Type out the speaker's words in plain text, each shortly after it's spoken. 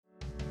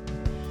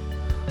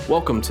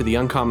Welcome to the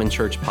Uncommon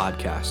Church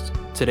podcast.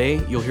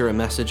 Today, you'll hear a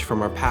message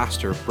from our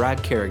pastor,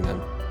 Brad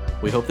Carignan.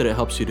 We hope that it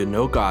helps you to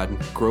know God,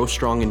 grow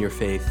strong in your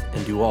faith,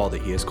 and do all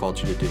that He has called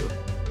you to do.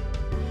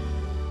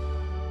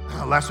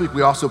 Last week,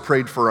 we also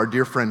prayed for our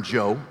dear friend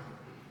Joe,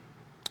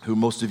 who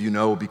most of you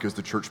know because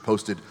the church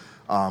posted.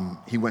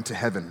 He went to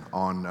heaven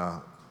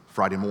on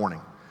Friday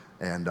morning,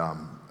 and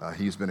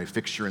he's been a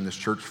fixture in this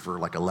church for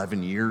like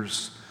 11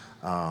 years.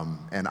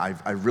 And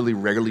I've really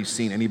rarely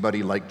seen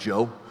anybody like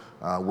Joe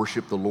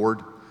worship the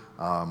Lord.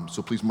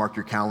 So please mark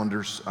your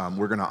calendars.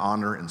 We're going to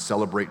honor and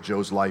celebrate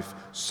Joe's life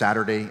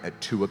Saturday at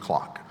 2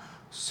 o'clock.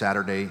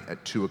 Saturday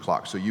at 2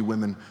 o'clock. So you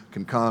women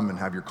can come and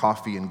have your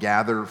coffee and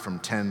gather from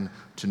 10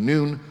 to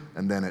noon.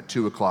 And then at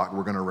 2 o'clock,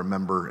 we're going to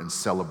remember and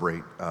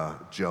celebrate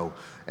Joe.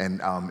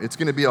 And it's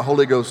going to be a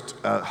Holy Ghost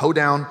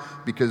hoedown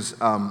because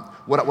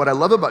what I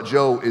love about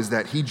Joe is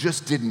that he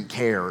just didn't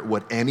care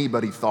what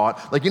anybody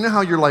thought. Like, you know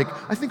how you're like,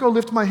 I think I'll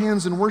lift my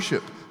hands and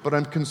worship, but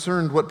I'm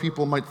concerned what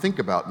people might think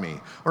about me.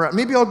 Or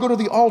maybe I'll go to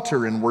the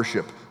altar and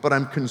worship, but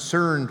I'm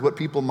concerned what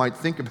people might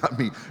think about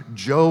me.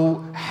 Joe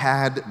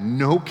had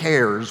no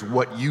cares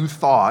what you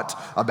thought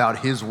about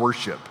his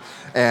worship.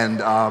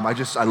 And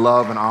I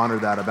love and honor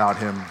that about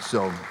him.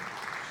 So,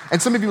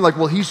 and some of you are like,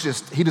 well, he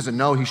doesn't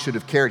know, he should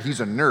have cared,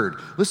 he's a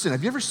nerd. Listen,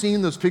 have you ever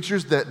seen those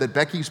pictures that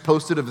Becky's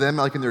posted of them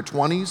like in their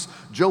 20s?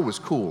 Joe was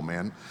cool,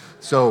 man.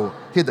 So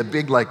he had the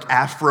big like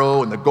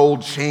afro and the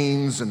gold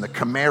chains and the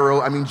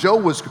Camaro. I mean,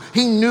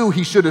 he knew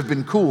he should have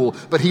been cool,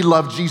 but he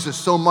loved Jesus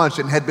so much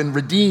and had been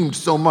redeemed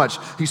so much,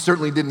 he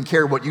certainly didn't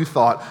care what you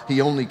thought.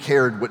 He only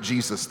cared what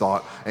Jesus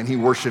thought, and he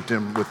worshiped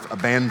him with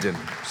abandon.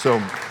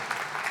 So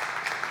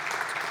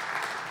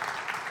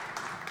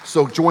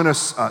join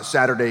us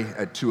Saturday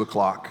at 2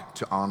 o'clock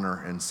to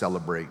honor and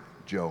celebrate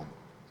Joe.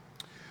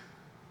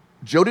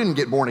 Joe didn't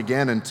get born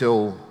again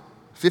until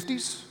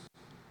 50s?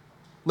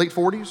 Late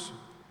 40s?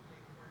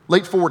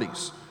 Late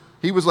 40s.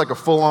 He was like a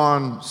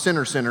full-on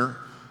sinner,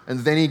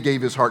 and then he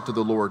gave his heart to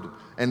the Lord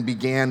and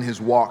began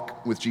his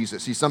walk with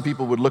Jesus. See, some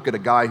people would look at a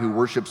guy who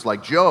worships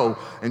like Joe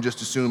and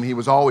just assume he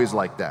was always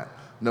like that.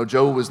 No,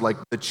 Joe was like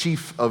the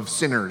chief of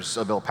sinners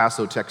of El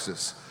Paso,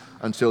 Texas,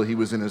 until he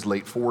was in his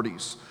late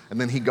 40s. And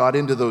then he got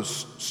into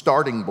those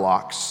starting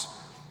blocks,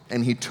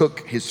 and he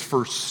took his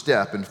first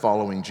step in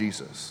following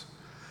Jesus.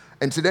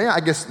 And today,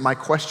 I guess my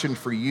question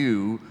for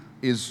you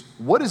is,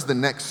 what is the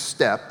next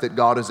step that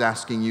God is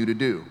asking you to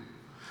do?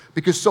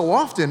 Because so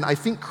often, I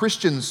think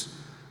Christians,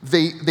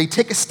 they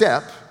take a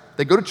step,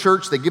 they go to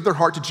church, they give their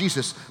heart to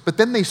Jesus, but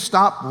then they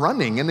stop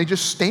running and they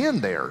just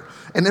stand there.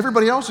 And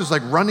everybody else is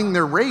like running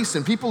their race,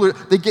 and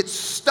they get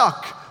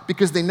stuck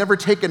because they never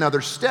take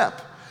another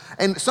step.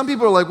 And some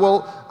people are like,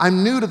 well,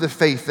 I'm new to the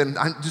faith and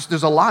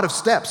there's a lot of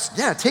steps.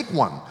 Yeah, take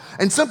one.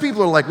 And some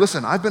people are like,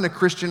 listen, I've been a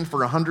Christian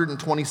for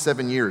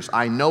 127 years.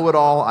 I know it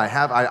all. I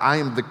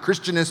am the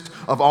Christianist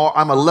of all.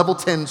 I'm a level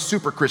 10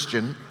 super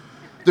Christian.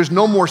 There's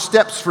no more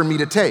steps for me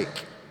to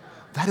take.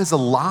 That is a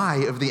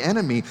lie of the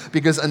enemy,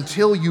 because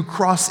until you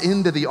cross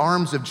into the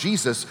arms of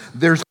Jesus,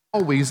 there's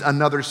always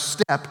another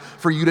step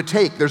for you to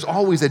take. There's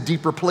always a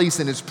deeper place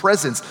in His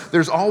presence.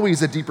 There's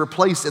always a deeper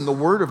place in the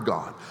Word of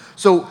God.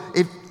 So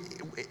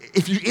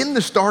if you're in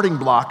the starting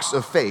blocks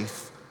of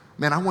faith,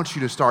 man, I want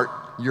you to start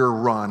your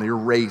run, your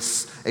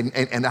race,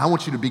 and I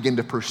want you to begin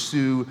to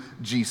pursue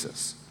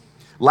Jesus.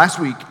 Last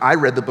week, I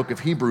read the book of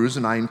Hebrews,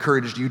 and I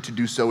encouraged you to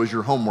do so as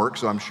your homework,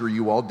 so I'm sure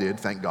you all did,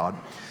 thank God.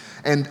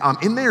 And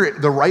in there,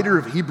 the writer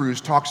of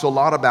Hebrews talks a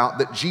lot about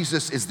that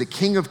Jesus is the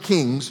King of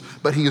Kings,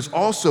 but He is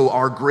also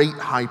our great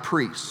high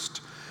priest.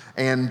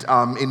 And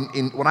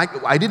when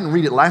I didn't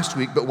read it last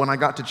week, but when I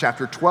got to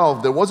chapter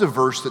 12, there was a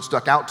verse that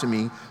stuck out to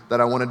me that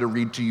I wanted to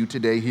read to you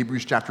today,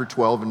 Hebrews chapter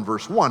 12 and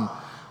verse 1.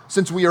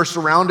 Since we are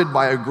surrounded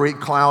by a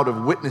great cloud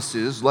of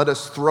witnesses, let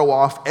us throw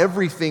off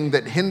everything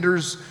that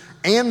hinders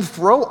and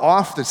throw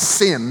off the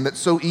sin that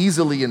so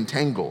easily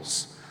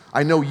entangles.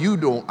 I know you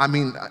don't. I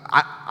mean,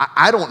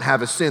 I don't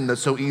have a sin that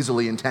so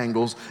easily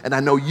entangles, and I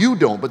know you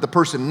don't, but the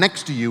person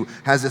next to you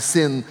has a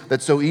sin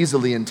that so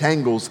easily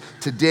entangles.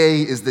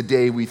 Today is the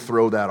day we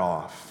throw that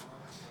off.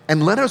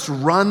 And let us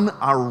run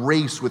our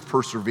race with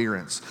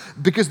perseverance,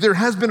 because there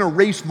has been a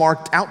race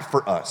marked out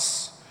for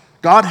us.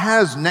 God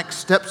has next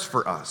steps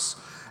for us.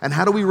 And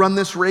how do we run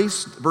this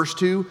race? Verse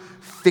 2,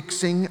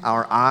 fixing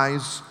our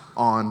eyes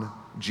on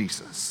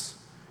Jesus.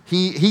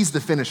 He's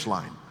the finish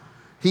line.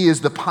 He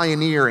is the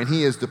pioneer and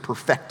He is the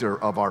perfecter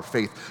of our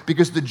faith.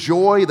 Because the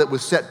joy that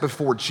was set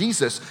before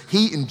Jesus,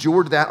 He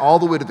endured that all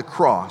the way to the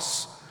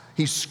cross.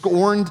 He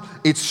scorned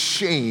its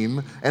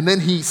shame, and then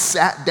He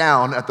sat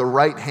down at the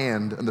right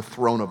hand on the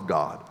throne of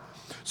God.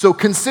 So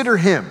consider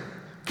Him,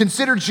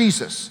 consider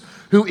Jesus,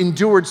 who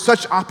endured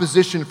such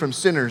opposition from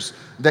sinners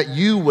that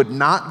you would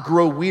not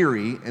grow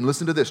weary, and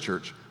listen to this,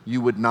 church, you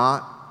would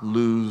not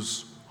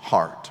lose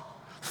heart.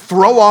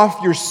 Throw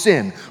off your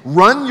sin,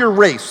 run your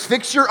race,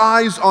 fix your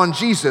eyes on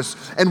Jesus,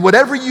 and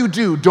whatever you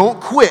do, don't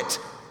quit,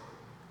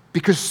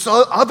 because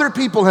other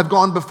people have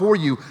gone before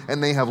you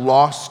and they have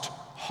lost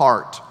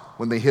heart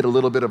when they hit a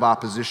little bit of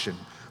opposition.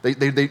 They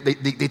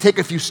take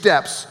a few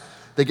steps,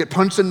 they get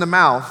punched in the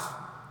mouth,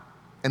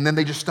 and then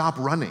they just stop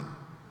running.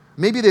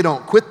 Maybe they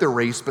don't quit the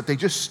race, but they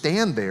just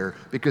stand there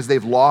because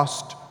they've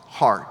lost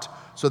heart.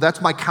 So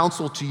that's my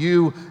counsel to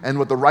you, and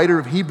what the writer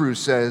of Hebrews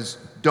says,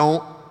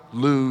 don't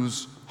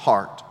lose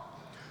heart.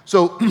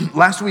 So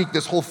last week,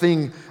 this whole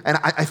thing, and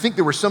I think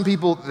there were some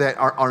people that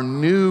are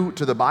new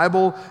to the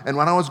Bible, and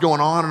when I was going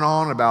on and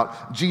on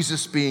about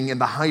Jesus being in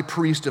the high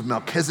priest of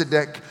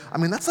Melchizedek, I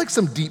mean, that's like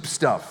some deep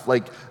stuff.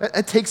 Like,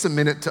 it takes a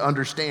minute to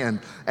understand.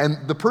 And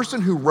the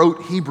person who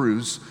wrote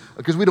Hebrews,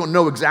 because we don't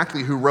know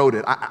exactly who wrote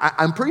it,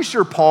 I'm pretty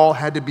sure Paul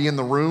had to be in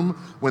the room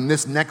when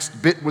this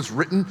next bit was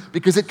written,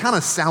 because it kind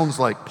of sounds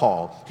like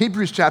Paul.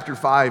 Hebrews chapter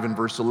 5 and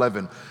verse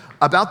 11.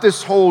 About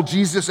this whole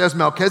Jesus as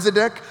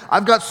Melchizedek,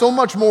 I've got so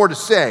much more to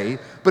say,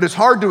 but it's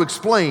hard to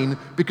explain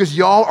because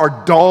y'all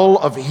are dull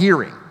of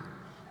hearing.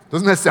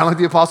 Doesn't that sound like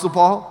the Apostle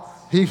Paul?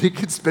 He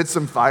could spit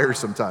some fire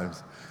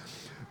sometimes.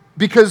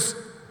 Because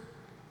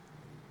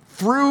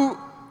through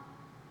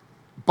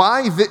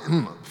by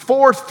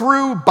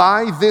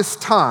this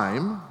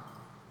time,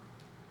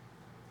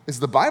 is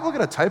the Bible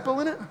got a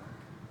typo in it?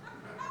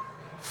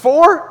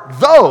 For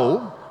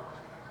though,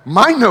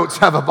 my notes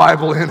have a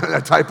typo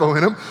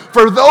in them.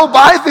 For though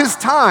by this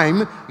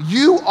time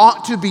you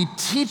ought to be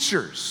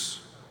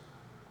teachers,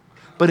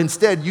 but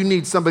instead you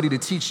need somebody to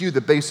teach you the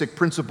basic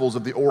principles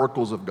of the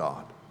oracles of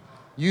God.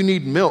 You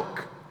need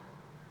milk,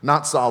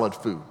 not solid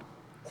food.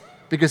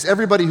 Because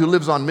everybody who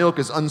lives on milk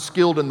is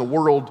unskilled in the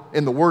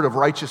word of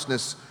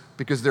righteousness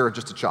because they're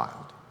just a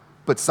child.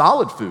 But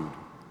solid food,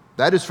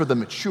 that is for the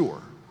mature,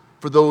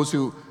 for those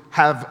who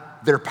have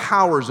their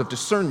powers of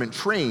discernment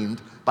trained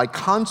by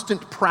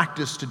constant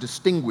practice to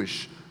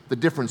distinguish the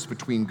difference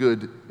between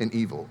good and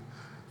evil.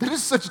 That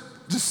is such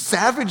just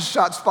savage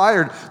shots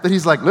fired that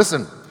he's like,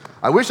 listen,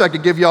 I wish I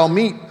could give y'all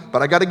meat,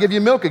 but I got to give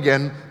you milk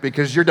again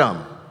because you're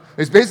dumb.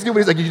 It's basically what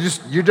he's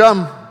like, you're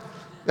dumb.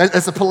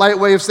 That's a polite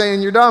way of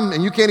saying you're dumb,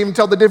 and you can't even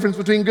tell the difference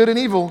between good and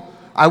evil.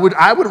 I would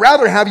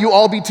rather have you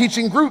all be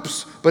teaching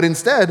groups, but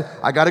instead,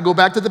 I got to go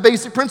back to the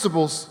basic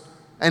principles.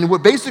 And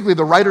what basically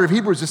the writer of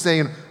Hebrews is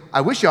saying,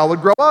 I wish y'all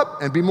would grow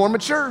up and be more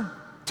mature.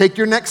 Take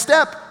your next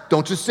step.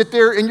 Don't just sit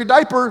there in your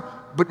diaper,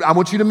 but I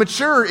want you to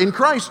mature in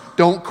Christ.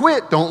 Don't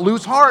quit. Don't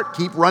lose heart.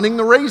 Keep running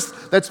the race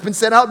that's been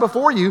set out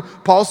before you.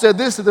 Paul said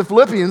this to the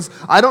Philippians,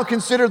 I don't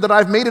consider that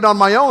I've made it on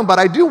my own, but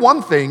I do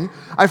one thing.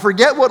 I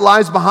forget what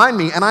lies behind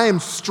me, and I am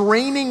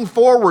straining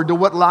forward to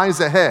what lies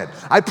ahead.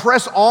 I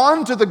press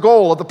on to the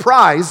goal of the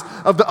prize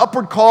of the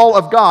upward call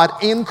of God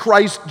in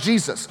Christ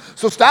Jesus.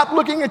 So stop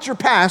looking at your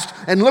past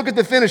and look at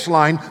the finish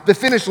line. The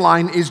finish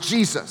line is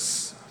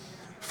Jesus.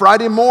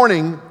 Friday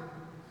morning,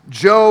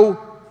 Joe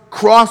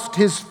crossed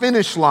his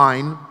finish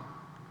line.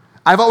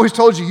 I've always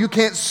told you, you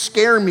can't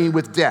scare me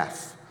with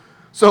death.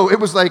 So it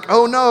was like,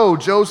 oh no,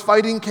 Joe's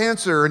fighting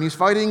cancer and he's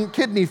fighting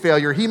kidney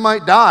failure. He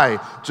might die.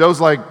 Joe's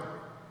like,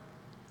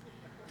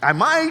 I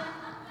might.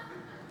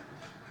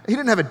 He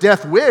didn't have a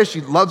death wish.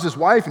 He loves his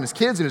wife and his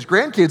kids and his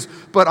grandkids.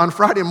 But on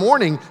Friday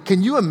morning,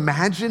 can you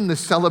imagine the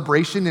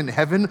celebration in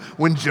heaven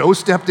when Joe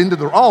stepped into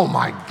the, oh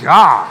my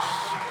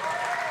gosh.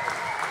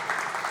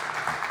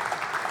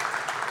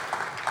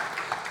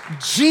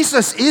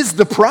 Jesus is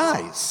the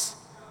prize.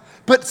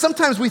 But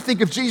sometimes we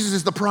think of Jesus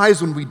as the prize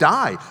when we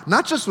die.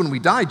 Not just when we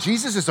die.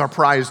 Jesus is our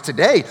prize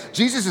today.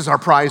 Jesus is our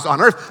prize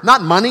on earth.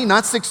 Not money,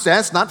 not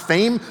success, not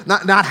fame,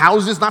 not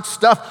houses, not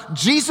stuff.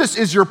 Jesus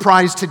is your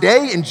prize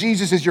today, and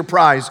Jesus is your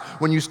prize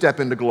when you step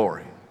into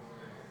glory.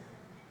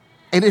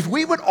 And if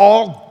we would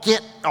all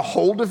get a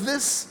hold of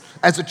this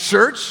as a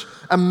church,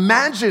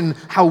 imagine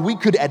how we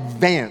could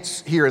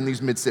advance here in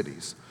these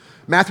mid-cities.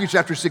 Matthew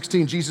chapter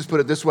 16, Jesus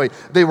put it this way.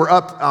 They were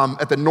up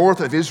at the north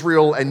of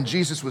Israel, and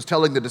Jesus was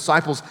telling the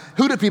disciples,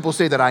 who do people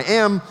say that I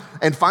am?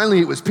 And finally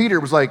it was Peter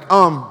was like,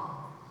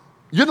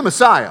 you're the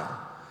Messiah.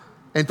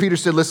 And Peter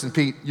said, listen,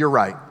 Pete, you're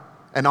right.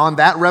 And on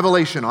that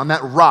revelation, on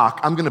that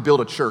rock, I'm going to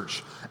build a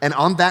church. And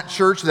on that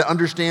church that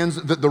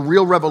understands the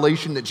real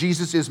revelation that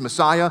Jesus is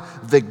Messiah,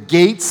 the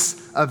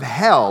gates of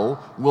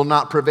hell will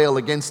not prevail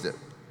against it.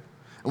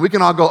 And we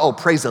can all go, oh,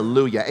 praise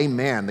hallelujah,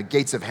 amen. The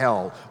gates of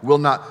hell will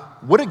not.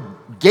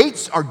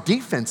 Gates are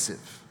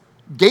defensive.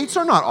 Gates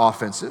are not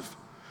offensive.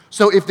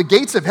 So if the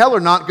gates of hell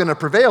are not going to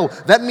prevail,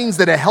 that means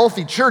that a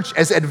healthy church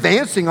is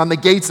advancing on the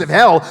gates of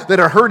hell that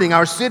are hurting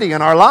our city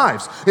and our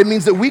lives. It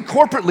means that we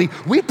corporately,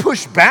 we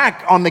push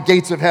back on the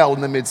gates of hell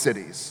in the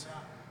mid-cities.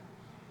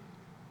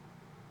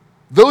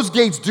 Those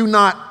gates do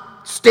not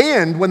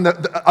stand when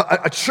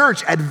a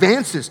church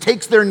advances,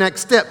 takes their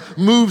next step,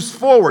 moves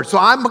forward. So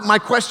my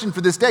question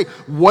for this day,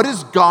 what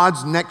is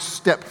God's next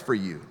step for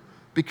you?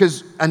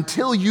 Because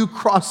until you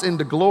cross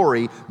into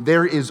glory,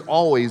 there is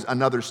always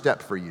another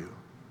step for you.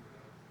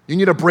 You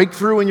need a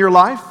breakthrough in your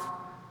life?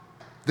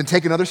 Then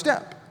take another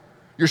step.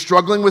 You're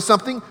struggling with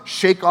something?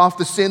 Shake off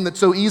the sin that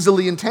so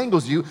easily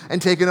entangles you and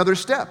take another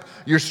step.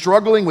 You're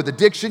struggling with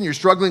addiction, you're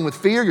struggling with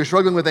fear, you're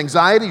struggling with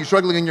anxiety, you're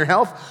struggling in your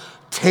health.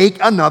 Take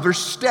another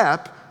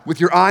step with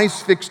your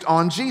eyes fixed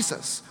on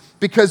Jesus.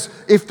 Because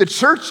if the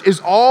church is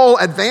all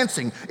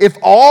advancing, if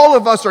all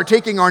of us are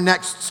taking our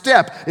next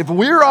step, if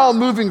we're all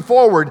moving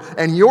forward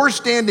and you're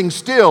standing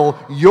still,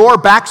 you're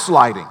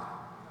backsliding.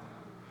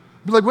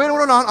 Be like, wait, no,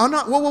 I'm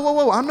not,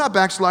 whoa, I'm not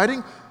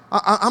backsliding.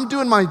 I'm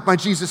doing my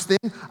Jesus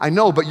thing. I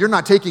know, but you're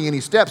not taking any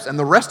steps, and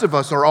the rest of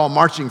us are all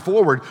marching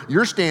forward.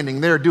 You're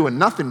standing there doing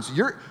nothing. So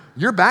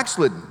you're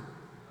backslidden.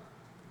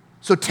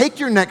 So take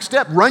your next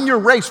step, run your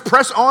race,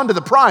 press on to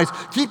the prize,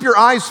 keep your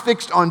eyes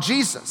fixed on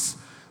Jesus.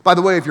 By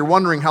the way, if you're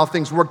wondering how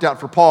things worked out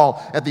for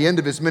Paul, at the end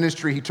of his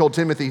ministry, he told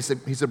Timothy,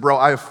 he said, bro,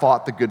 I have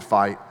fought the good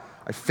fight.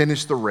 I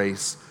finished the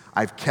race.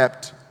 I've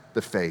kept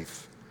the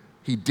faith.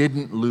 He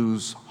didn't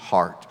lose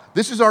heart.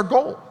 This is our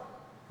goal.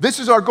 This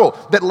is our goal,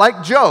 that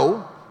like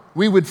Joe,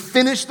 we would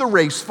finish the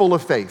race full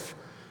of faith.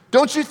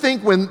 Don't you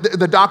think when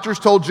the doctors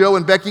told Joe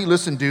and Becky,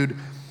 listen, dude,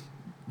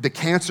 the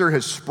cancer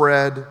has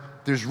spread.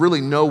 There's really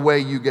no way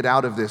you get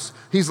out of this.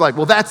 He's like,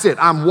 well, that's it.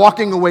 I'm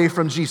walking away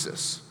from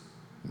Jesus.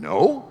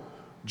 No.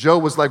 Joe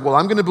was like, well,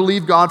 I'm going to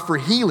believe God for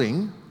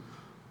healing,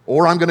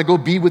 or I'm going to go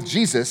be with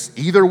Jesus.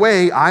 Either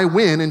way, I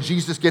win and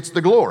Jesus gets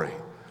the glory.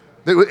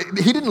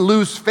 He didn't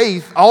lose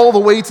faith all the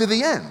way to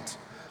the end.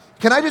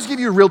 Can I just give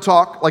you real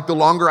talk? Like the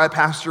longer I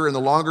pastor and the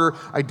longer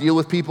I deal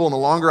with people and the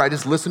longer I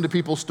just listen to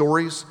people's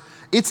stories,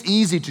 it's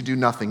easy to do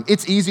nothing.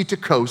 It's easy to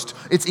coast.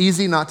 It's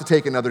easy not to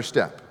take another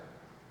step.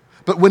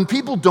 But when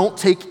people don't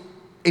take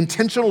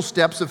intentional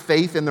steps of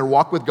faith in their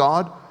walk with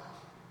God,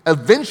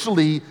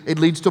 eventually it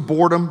leads to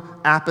boredom,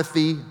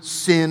 apathy,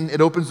 sin.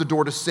 It opens the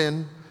door to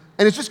sin.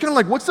 And it's just kind of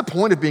like, what's the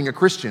point of being a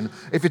Christian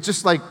if it's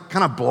just like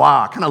kind of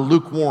blah, kind of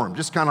lukewarm,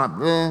 just kind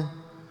of eh.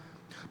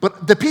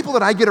 But the people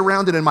that I get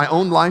around in my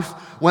own life,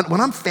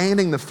 when I'm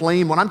fanning the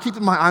flame, when I'm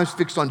keeping my eyes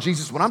fixed on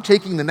Jesus, when I'm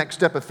taking the next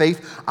step of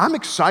faith, I'm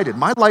excited.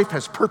 My life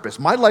has purpose.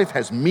 My life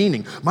has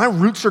meaning. My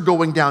roots are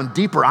going down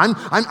deeper.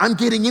 I'm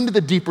getting into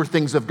the deeper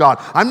things of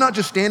God. I'm not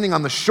just standing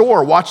on the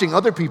shore watching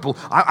other people.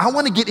 I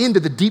want to get into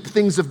the deep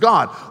things of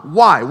God.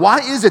 Why? Why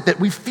is it that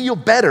we feel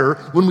better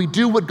when we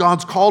do what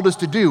God's called us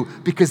to do?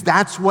 Because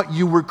that's what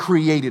you were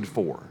created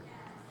for.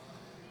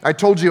 I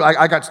told you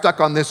I got stuck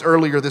on this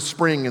earlier this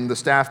spring, and the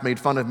staff made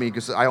fun of me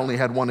because I only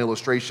had one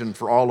illustration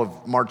for all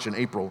of March and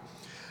April.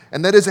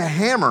 And that is, a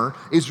hammer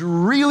is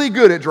really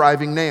good at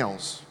driving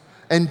nails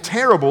and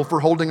terrible for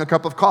holding a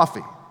cup of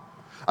coffee.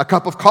 A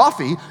cup of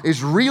coffee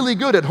is really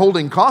good at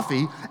holding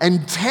coffee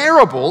and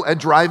terrible at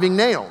driving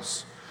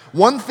nails.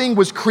 One thing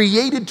was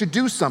created to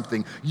do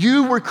something.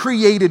 You were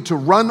created to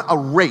run a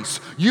race.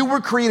 You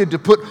were created to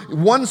put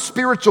one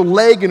spiritual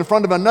leg in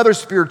front of another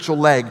spiritual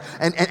leg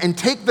and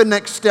take the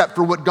next step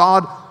for what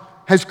God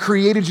has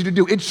created you to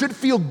do. It should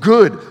feel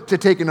good to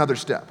take another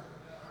step.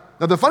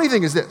 Now, the funny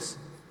thing is this.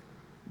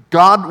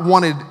 God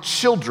wanted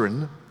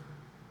children,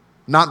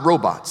 not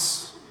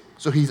robots.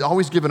 So he's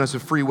always given us a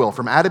free will,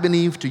 from Adam and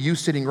Eve to you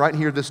sitting right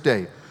here this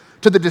day,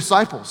 to the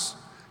disciples.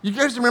 You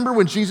guys remember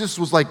when Jesus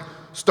was like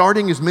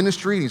starting his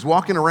ministry and he's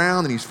walking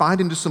around and he's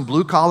finding just some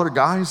blue-collar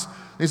guys?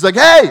 And he's like,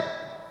 hey,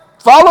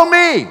 follow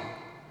me.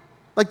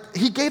 Like,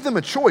 he gave them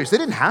a choice. They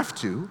didn't have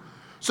to.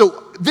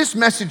 So this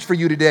message for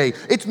you today,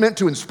 it's meant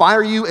to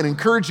inspire you and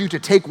encourage you to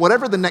take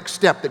whatever the next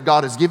step that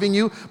God is giving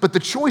you, but the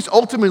choice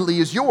ultimately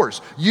is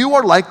yours. You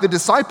are like the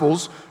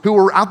disciples who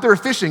were out there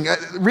fishing.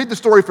 Read the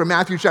story from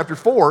Matthew chapter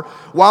 4.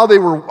 While they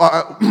were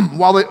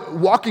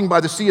walking by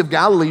the Sea of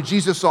Galilee,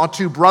 Jesus saw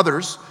two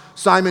brothers,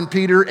 Simon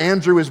Peter,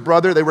 Andrew his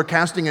brother. They were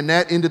casting a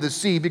net into the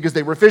sea because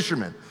they were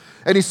fishermen.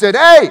 And he said,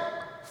 hey,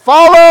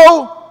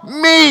 follow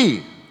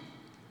me.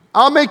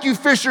 I'll make you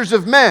fishers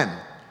of men.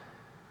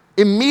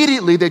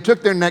 Immediately, they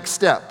took their next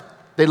step.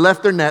 They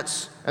left their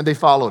nets and they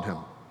followed him.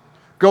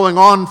 Going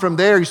on from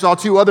there, he saw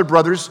two other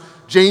brothers,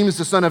 James,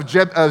 the son of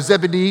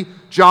Zebedee,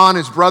 John,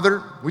 his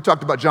brother. We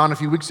talked about John a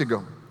few weeks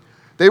ago.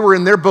 They were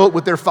in their boat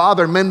with their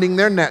father, mending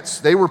their nets.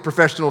 They were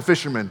professional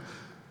fishermen.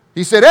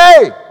 He said,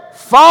 hey,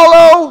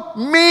 follow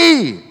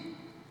me.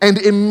 And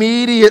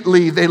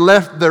immediately they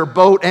left their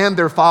boat and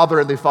their father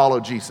and they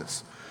followed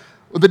Jesus.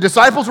 The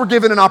disciples were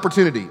given an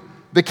opportunity.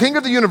 The King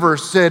of the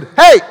universe said,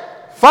 hey,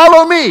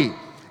 follow me.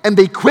 And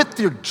they quit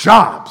their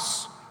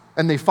jobs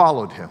and they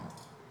followed him.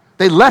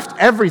 They left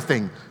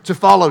everything to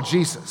follow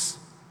Jesus.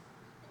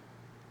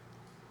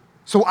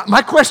 So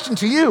my question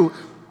to you,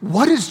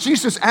 what is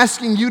Jesus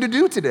asking you to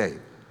do today?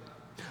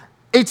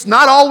 It's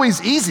not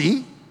always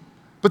easy,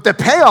 but the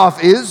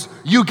payoff is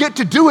you get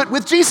to do it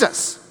with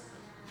Jesus.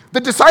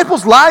 The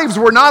disciples' lives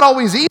were not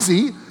always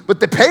easy, but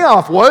the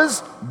payoff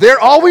was they're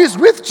always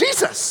with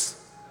Jesus.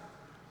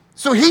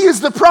 So he is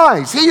the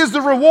prize. He is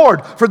the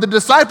reward for the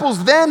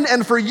disciples then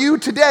and for you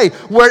today.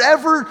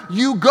 Wherever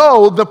you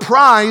go, the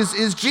prize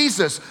is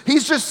Jesus.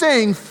 He's just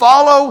saying,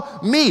 follow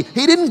me.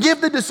 He didn't give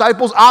the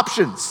disciples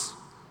options.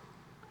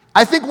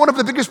 I think one of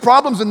the biggest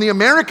problems in the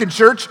American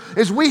church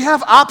is we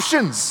have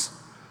options.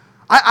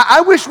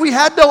 I wish we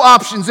had no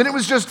options and it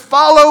was just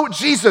follow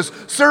Jesus,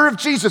 serve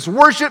Jesus,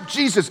 worship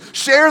Jesus,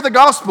 share the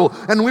gospel.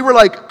 And we were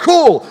like,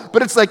 cool,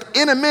 but it's like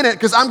in a minute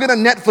because I'm going to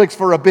Netflix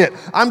for a bit.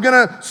 I'm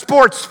going to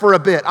sports for a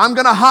bit. I'm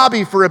going to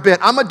hobby for a bit.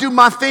 I'm going to do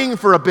my thing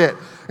for a bit.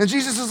 And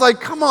Jesus is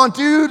like, come on,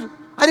 dude.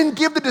 I didn't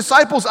give the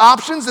disciples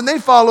options and they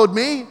followed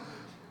me.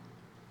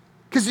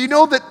 Because you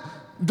know that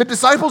the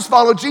disciples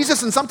followed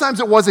Jesus, and sometimes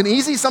it wasn't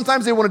easy.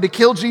 Sometimes they wanted to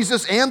kill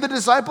Jesus and the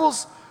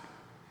disciples.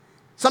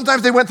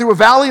 Sometimes they went through a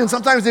valley and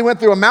sometimes they went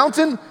through a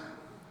mountain.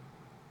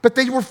 But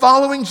they were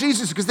following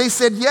Jesus because they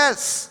said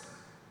yes.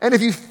 And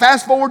if you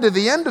fast forward to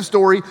the end of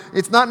story,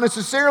 it's not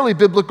necessarily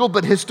biblical,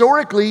 but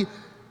historically,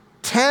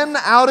 10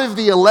 out of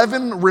the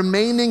 11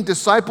 remaining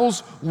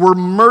disciples were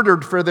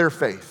murdered for their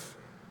faith.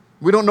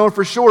 We don't know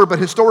for sure, but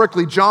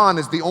historically, John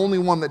is the only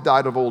one that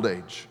died of old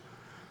age.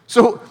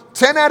 So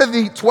 10 out of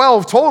the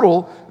 12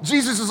 total,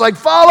 Jesus is like,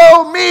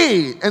 follow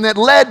me, and that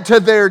led to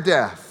their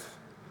death.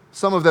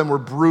 Some of them were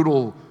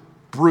brutal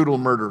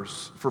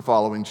murders for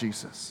following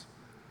Jesus.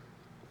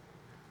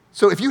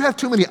 So if you have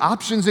too many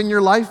options in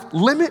your life,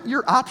 limit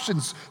your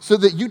options so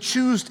that you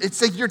choose. It's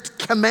like you're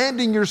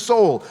commanding your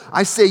soul.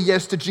 I say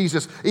yes to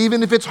Jesus.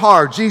 Even if it's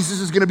hard,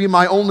 Jesus is going to be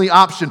my only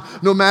option.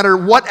 No matter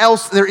what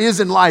else there is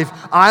in life,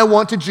 I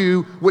want to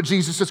do what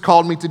Jesus has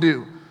called me to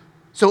do.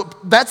 So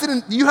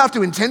you have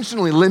to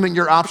intentionally limit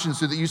your options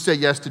so that you say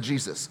yes to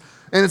Jesus.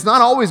 And it's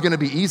not always going to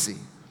be easy.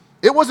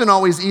 It wasn't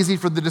always easy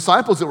for the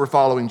disciples that were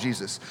following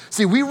Jesus.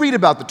 See, we read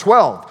about the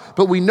 12,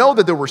 but we know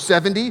that there were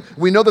 70.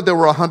 We know that there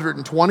were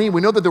 120.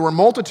 We know that there were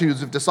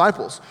multitudes of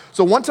disciples.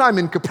 So one time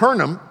in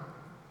Capernaum,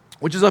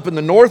 which is up in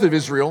the north of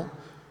Israel,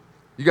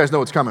 you guys know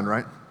what's coming,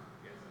 right?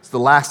 It's the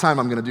last time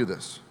I'm going to do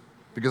this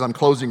because I'm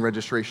closing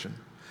registration.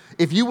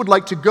 If you would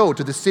like to go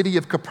to the city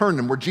of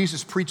Capernaum where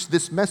Jesus preached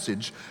this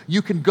message,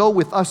 you can go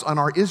with us on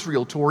our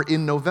Israel tour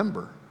in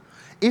November.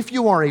 If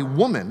you are a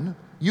woman,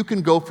 you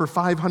can go for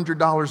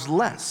 $500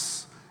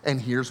 less,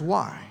 and here's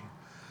why.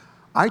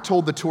 I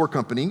told the tour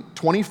company,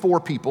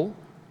 24 people,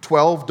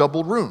 12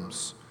 double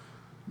rooms.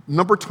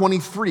 Number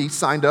 23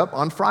 signed up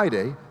on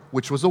Friday,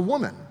 which was a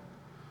woman.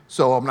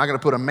 So I'm not going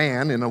to put a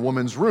man in a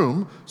woman's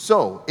room.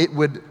 So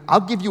I'll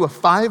give you a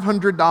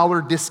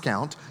 $500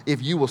 discount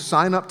if you will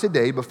sign up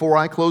today before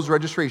I close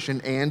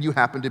registration and you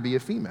happen to be a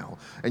female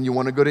and you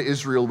want to go to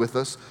Israel with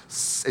us.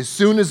 As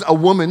soon as a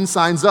woman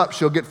signs up,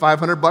 she'll get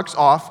 $500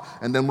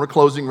 off, and then we're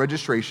closing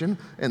registration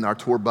and our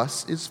tour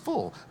bus is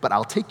full. But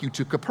I'll take you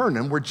to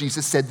Capernaum where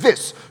Jesus said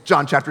this,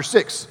 John chapter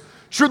 6.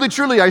 Truly,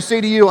 truly, I say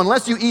to you,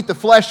 unless you eat the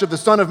flesh of the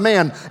Son of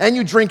Man and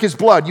you drink his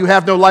blood, you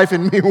have no life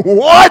in me.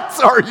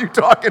 What are you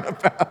talking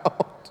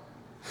about?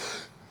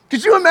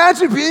 Could you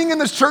imagine being in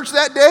this church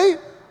that day?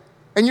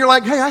 And you're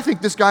like, hey, I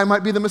think this guy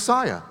might be the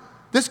Messiah.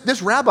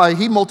 This rabbi,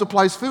 he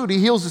multiplies food, he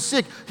heals the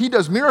sick, he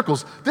does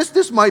miracles.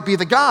 This might be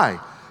the guy.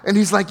 And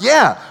he's like,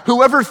 yeah,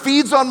 whoever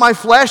feeds on my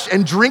flesh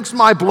and drinks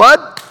my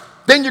blood,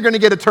 then you're going to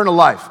get eternal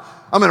life.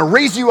 I'm going to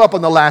raise you up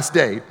on the last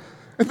day.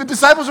 And the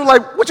disciples are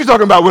like, what you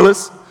talking about,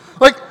 Willis?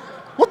 Like,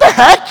 what the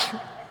heck?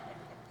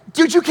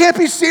 Dude, you can't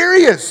be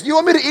serious. You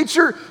want me to eat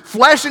your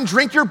flesh and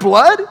drink your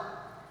blood?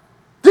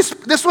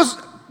 This was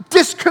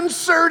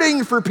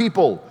disconcerting for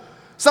people.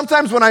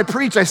 Sometimes when I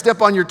preach, I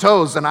step on your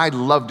toes, and I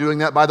love doing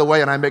that, by the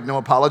way, and I make no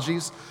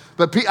apologies.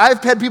 But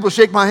I've had people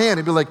shake my hand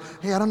and be like,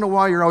 hey, I don't know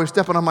why you're always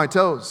stepping on my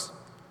toes.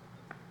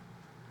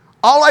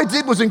 All I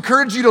did was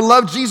encourage you to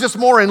love Jesus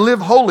more and live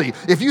holy.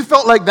 If you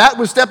felt like that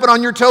was stepping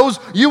on your toes,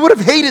 you would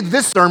have hated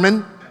this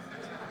sermon.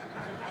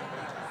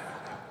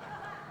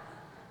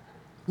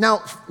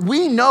 Now,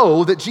 we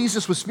know that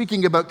Jesus was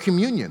speaking about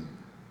communion.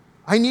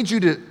 I need you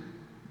to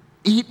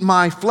eat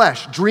my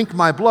flesh, drink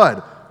my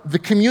blood. The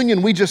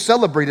communion we just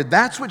celebrated,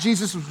 that's what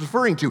Jesus was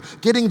referring to,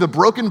 getting the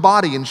broken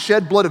body and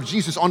shed blood of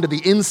Jesus onto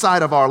the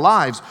inside of our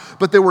lives.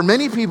 But there were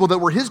many people that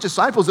were his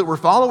disciples that were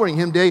following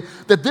him today,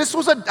 that this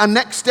was a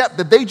next step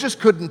that they just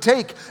couldn't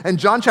take. And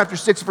John chapter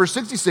 6, verse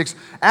 66,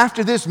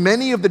 after this,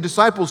 many of the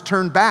disciples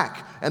turned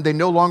back and they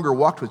no longer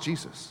walked with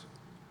Jesus.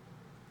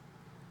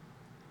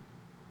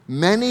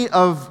 Many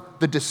of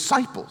the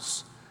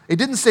disciples, it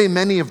didn't say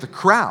many of the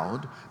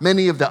crowd,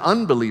 many of the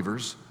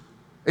unbelievers.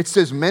 It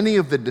says many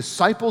of the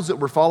disciples that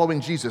were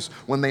following Jesus,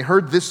 when they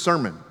heard this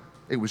sermon,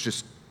 it was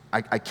just,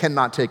 I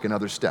cannot take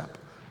another step.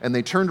 And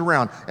they turned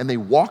around and they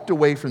walked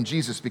away from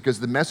Jesus because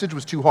the message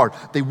was too hard.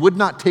 They would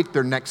not take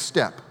their next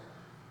step.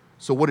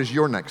 So what is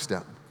your next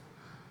step?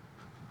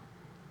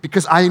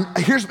 Because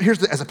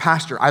as a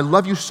pastor, I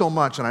love you so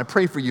much and I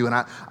pray for you,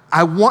 and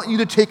I want you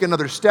to take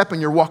another step in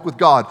your walk with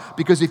God,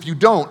 because if you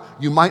don't,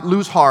 you might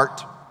lose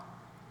heart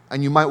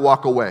and you might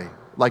walk away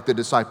like the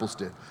disciples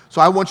did. So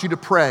I want you to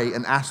pray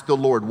and ask the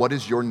Lord, what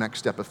is your next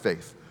step of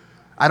faith?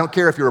 I don't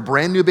care if you're a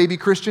brand new baby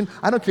Christian.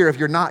 I don't care if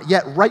you're not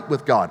yet right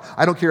with God.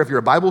 I don't care if you're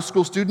a Bible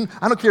school student.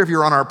 I don't care if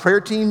you're on our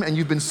prayer team and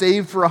you've been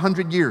saved for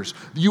 100 years.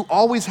 You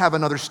always have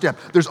another step.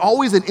 There's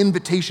always an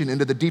invitation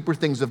into the deeper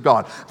things of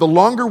God. The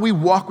longer we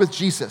walk with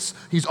Jesus,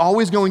 he's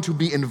always going to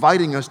be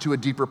inviting us to a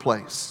deeper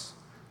place.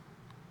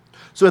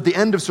 So at the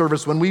end of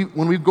service, when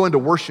we go into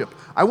worship,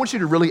 I want you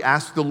to really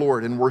ask the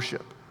Lord in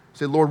worship.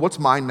 Say, Lord, what's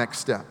my next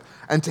step?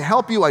 And to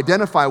help you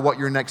identify what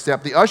your next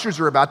step, the ushers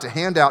are about to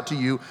hand out to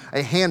you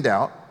a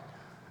handout.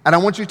 And I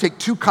want you to take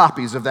 2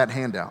 copies of that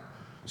handout.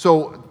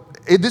 So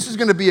this is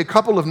going to be a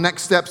couple of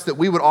next steps that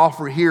we would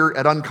offer here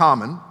at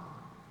Uncommon.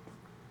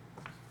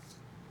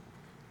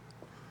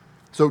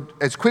 So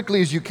as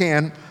quickly as you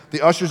can,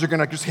 the ushers are going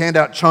to just hand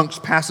out chunks,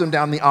 pass them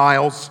down the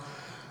aisles,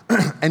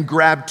 and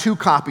grab 2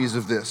 copies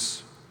of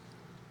this.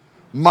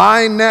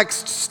 My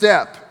next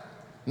step,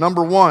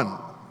 number 1,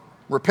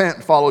 repent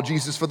and follow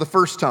Jesus for the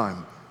first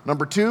time.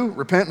 Number 2,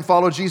 repent and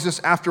follow Jesus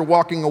after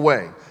walking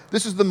away.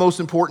 This is the most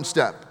important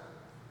step.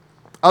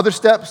 Other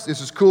steps,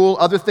 this is cool.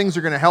 Other things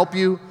are going to help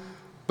you.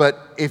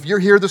 But if you're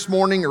here this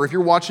morning or if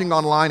you're watching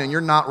online and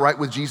you're not right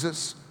with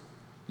Jesus,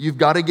 you've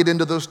got to get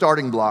into those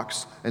starting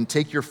blocks and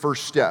take your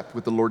first step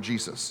with the Lord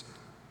Jesus.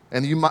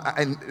 And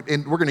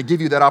we're going to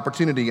give you that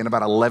opportunity in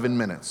about 11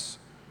 minutes.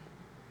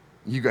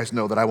 You guys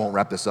know that I won't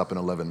wrap this up in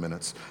 11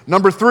 minutes.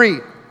 Number 3,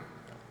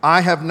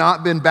 I have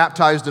not been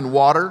baptized in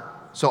water,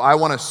 so I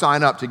want to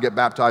sign up to get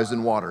baptized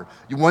in water.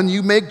 When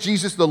you make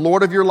Jesus the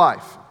Lord of your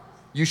life,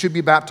 you should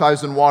be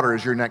baptized in water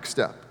as your next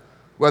step.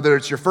 Whether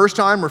it's your first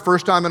time or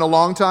first time in a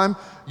long time,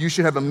 you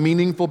should have a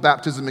meaningful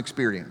baptism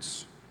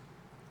experience.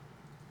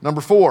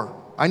 Number 4,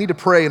 I need to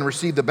pray and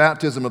receive the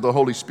baptism of the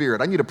Holy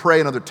Spirit. I need to pray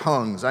in other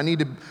tongues. I need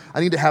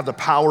to have the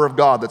power of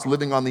God that's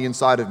living on the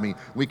inside of me.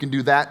 We can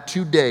do that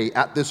today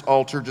at this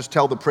altar. Just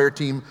tell the prayer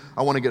team,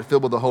 I want to get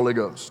filled with the Holy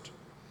Ghost.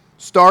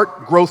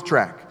 Start Growth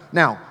Track.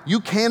 Now,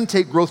 you can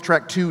take Growth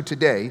Track 2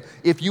 today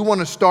if you want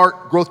to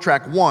start Growth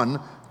Track 1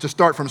 to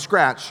start from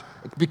scratch,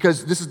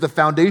 because this is the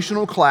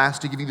foundational class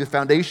to give you the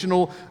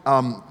foundational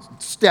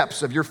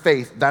steps of your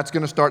faith. That's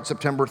going to start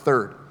September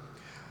 3rd.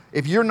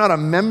 If you're not a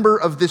member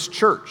of this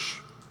church,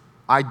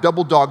 I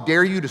double dog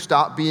dare you to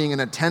stop being an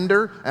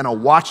attender and a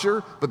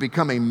watcher, but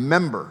become a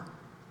member.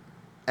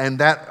 And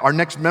that our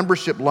next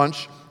membership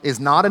lunch is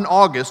not in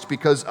August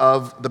because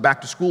of the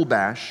back to school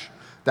bash.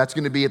 That's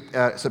going to be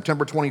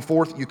September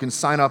 24th. You can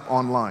sign up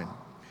online.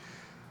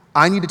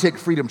 I need to take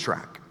Freedom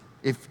Track.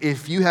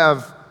 If you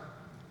have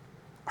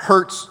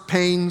hurts,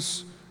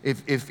 pains,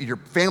 if your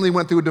family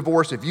went through a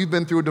divorce, if you've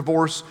been through a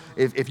divorce,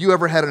 if you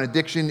ever had an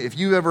addiction, if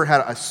you ever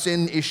had a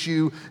sin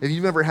issue, if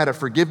you've ever had a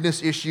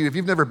forgiveness issue, if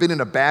you've never been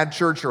in a bad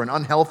church or an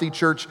unhealthy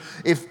church,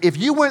 if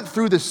you went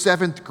through the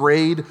 7th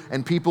grade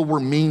and people were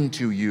mean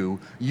to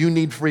you, you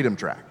need Freedom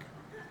Track.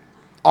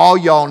 All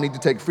y'all need to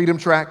take Freedom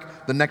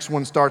Track. The next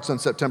one starts on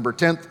September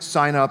 10th.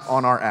 Sign up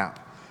on our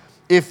app.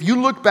 If you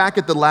look back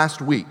at the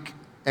last week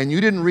and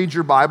you didn't read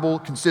your Bible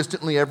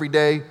consistently every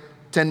day,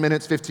 10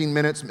 minutes, 15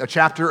 minutes, a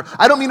chapter.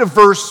 I don't mean a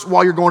verse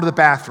while you're going to the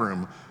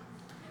bathroom.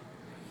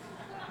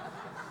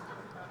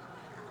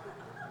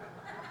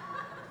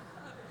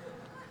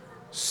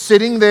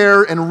 Sitting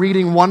there and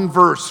reading one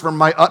verse from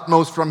my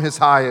utmost from his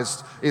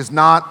highest is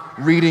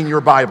not reading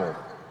your Bible.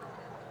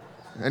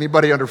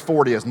 Anybody under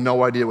 40 has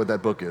no idea what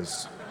that book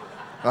is.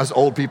 Us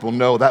old people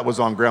know that was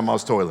on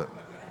grandma's toilet.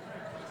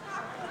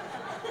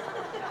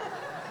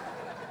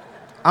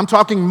 I'm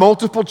talking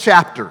multiple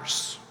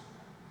chapters.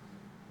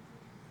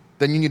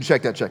 Then you need to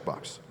check that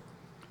checkbox.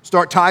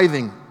 Start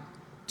tithing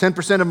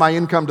 10% of my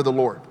income to the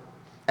Lord,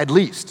 at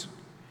least.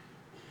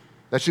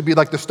 That should be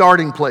like the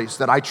starting place,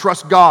 that I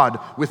trust God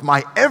with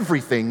my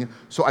everything,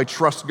 so I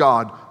trust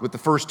God with the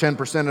first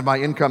 10% of my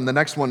income. The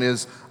next one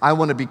is, I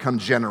want to become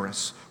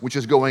generous, which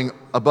is going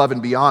above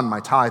and beyond my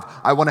tithe.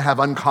 I want to have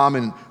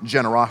uncommon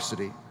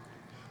generosity.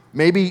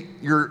 Maybe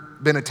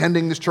you've been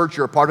attending this church,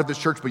 you're a part of this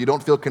church, but you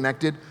don't feel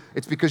connected.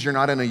 It's because you're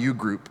not in a U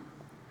group.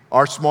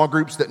 Our small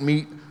groups that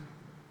meet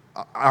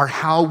are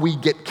how we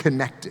get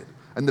connected.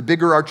 And the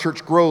bigger our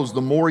church grows,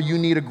 the more you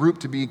need a group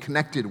to be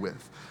connected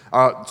with.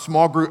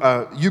 Small group,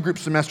 U group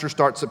semester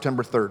starts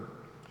September 3rd.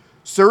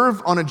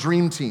 Serve on a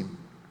dream team.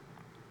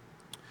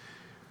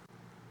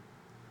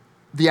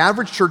 The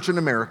average church in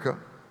America,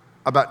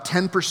 about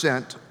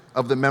 10%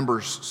 of the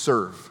members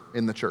serve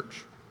in the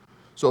church.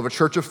 So of a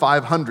church of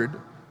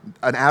 500,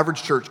 an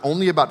average church,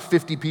 only about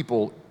 50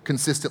 people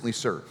consistently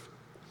serve.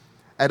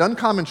 At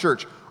Uncommon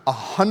Church,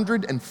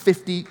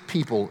 150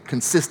 people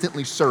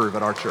consistently serve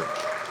at our church.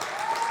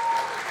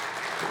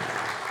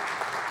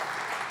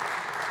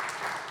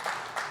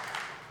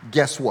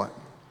 Guess what?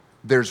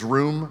 There's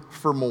room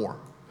for more.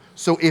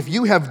 So if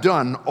you have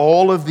done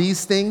all of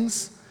these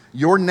things,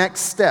 your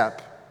next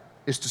step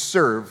is to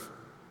serve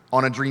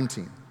on a dream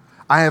team.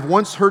 I have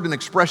once heard an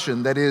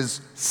expression that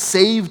is,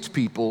 saved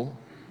people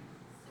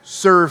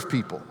serve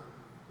people.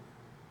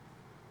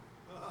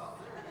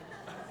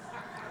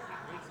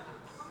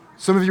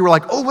 Some of you were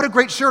like, oh, what a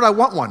great shirt, I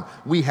want one.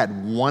 We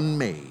had one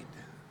made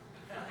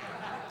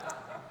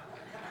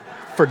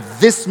for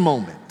this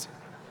moment.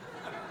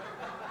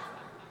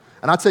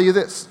 And I'll tell you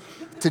this,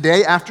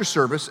 today after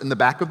service in the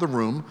back of the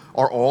room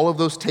are all of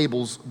those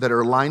tables that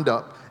are lined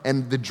up,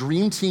 and the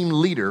dream team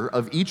leader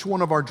of each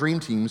one of our dream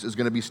teams is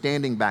going to be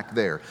standing back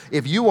there.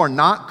 If you are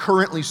not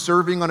currently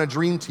serving on a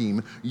dream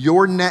team,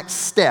 your next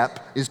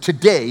step is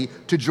today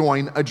to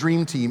join a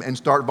dream team and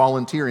start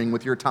volunteering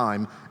with your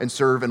time and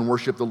serve and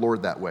worship the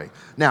Lord that way.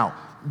 Now,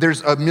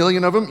 There's a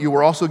million of them. You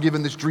were also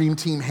given this Dream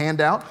Team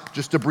handout,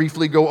 just to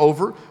briefly go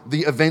over. The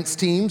events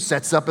team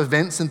sets up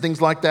events and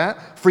things like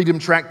that. Freedom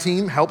Track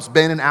team helps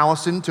Ben and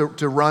Allison to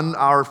run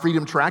our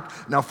Freedom Track.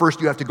 Now,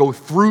 first you have to go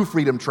through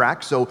Freedom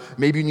Track, so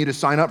maybe you need to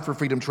sign up for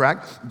Freedom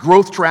Track.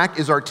 Growth Track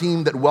is our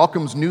team that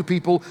welcomes new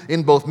people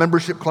in both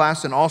membership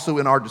class and also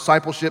in our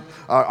discipleship,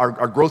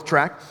 our Growth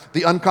Track.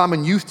 The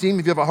Uncommon Youth team,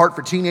 if you have a heart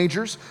for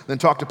teenagers, then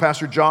talk to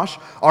Pastor Josh.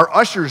 Our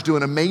ushers do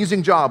an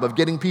amazing job of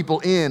getting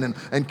people in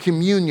and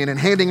communion and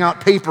handing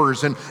out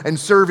papers and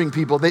serving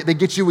people. They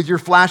get you with your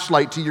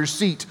flashlight to your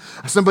seat.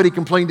 Somebody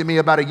complained to me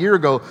about a year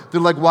ago.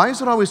 They're like, why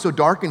is it always so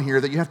dark in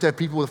here that you have to have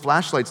people with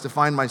flashlights to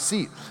find my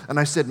seat? And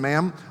I said,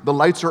 ma'am, the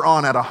lights are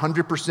on at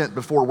 100%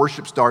 before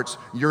worship starts.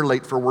 You're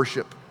late for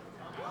worship.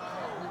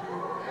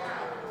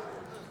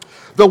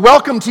 The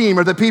welcome team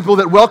are the people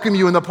that welcome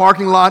you in the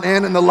parking lot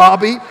and in the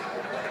lobby.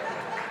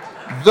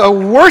 The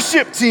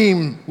worship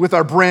team with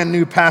our brand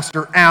new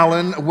Pastor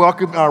Allen.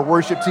 Welcome our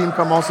worship team.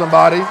 Come on,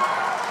 somebody.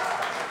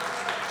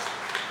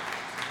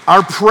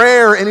 Our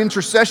prayer and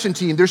intercession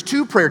team. There's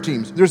two prayer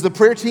teams. There's the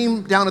prayer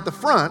team down at the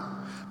front,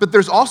 but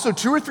there's also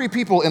 2 or 3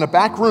 people in a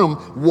back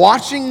room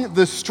watching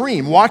the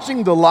stream,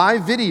 watching the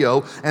live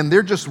video, and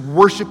they're just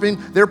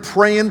worshiping. They're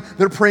praying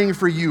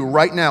for you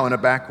right now in a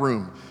back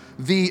room.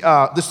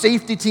 The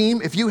safety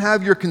team, if you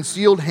have your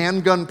concealed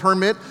handgun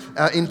permit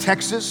in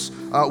Texas,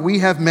 we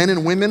have men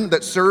and women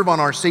that serve on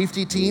our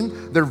safety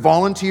team. They're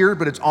volunteer,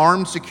 but it's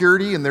armed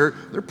security, and they're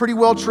pretty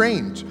well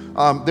trained.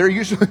 They're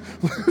usually...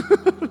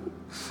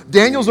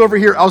 Daniel's over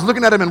here. I was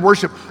looking at him in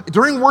worship.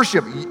 During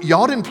worship,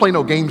 y'all didn't play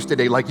no games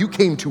today. Like, you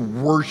came to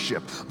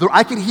worship.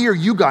 I could hear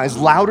you guys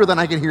louder than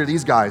I could hear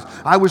these guys.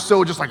 I was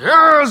so just like,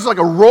 it's like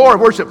a roar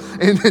of worship.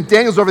 And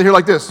Daniel's over here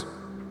like this.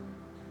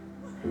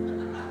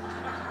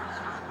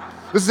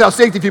 This is how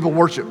safety people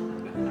worship.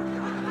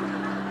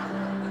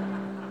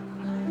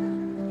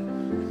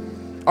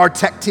 Our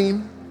tech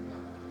team.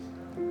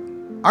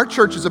 Our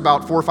church is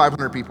about 400 or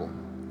 500 people.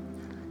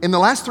 In the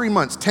last 3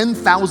 months,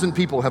 10,000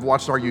 people have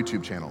watched our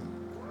YouTube channel.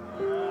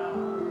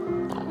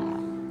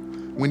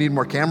 We need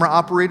more camera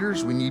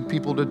operators. We need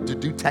people to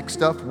do tech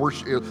stuff,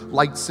 worship,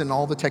 lights and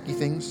all the techie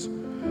things.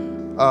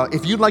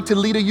 If you'd like to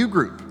lead a U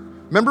group,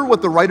 remember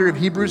what the writer of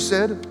Hebrews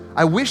said?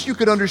 I wish you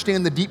could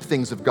understand the deep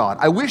things of God.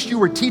 I wish you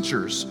were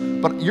teachers,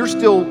 but you're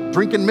still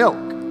drinking milk.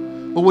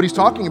 But what he's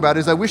talking about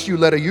is I wish you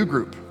led a U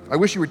group. I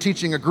wish you were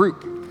teaching a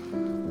group.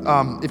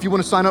 If you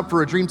want to sign up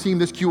for a Dream Team,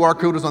 this QR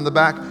code is on the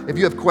back. If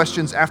you have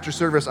questions after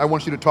service, I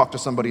want you to talk to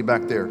somebody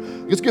back there.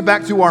 Let's get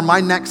back to our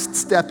My Next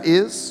Step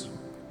Is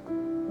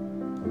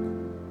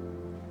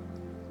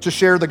to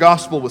share the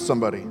gospel with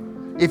somebody.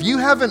 If you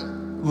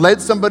haven't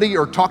led somebody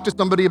or talked to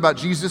somebody about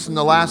Jesus in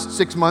the last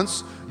 6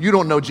 months, you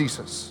don't know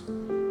Jesus.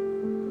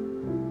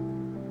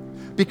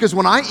 Because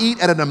when I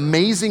eat at an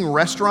amazing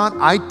restaurant,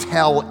 I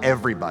tell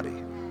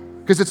everybody.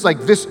 Because it's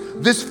like, this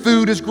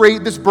food is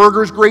great, this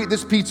burger is great,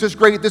 this pizza is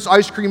great, this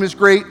ice cream is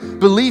great.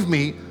 Believe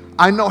me,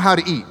 I know how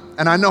to eat,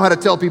 and I know how to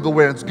tell people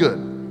where it's good.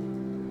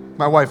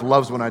 My wife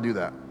loves when I do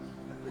that.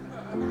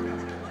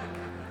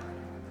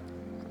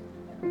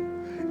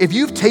 If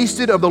you've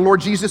tasted of the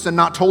Lord Jesus and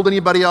not told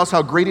anybody else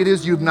how great it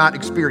is, you've not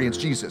experienced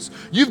Jesus.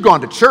 You've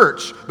gone to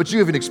church, but you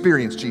haven't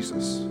experienced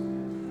Jesus.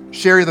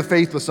 Share the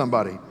faith with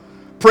somebody.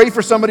 Pray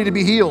for somebody to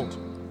be healed.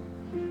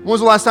 When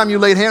was the last time you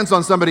laid hands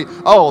on somebody?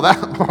 Oh,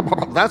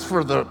 that's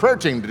for the prayer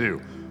team to do.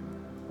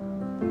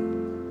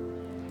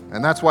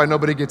 And that's why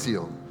nobody gets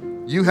healed.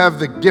 You have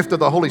the gift of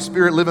the Holy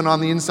Spirit living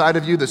on the inside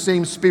of you. The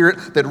same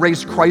Spirit that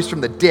raised Christ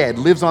from the dead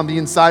lives on the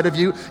inside of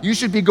you. You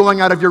should be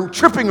going out of your,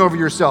 tripping over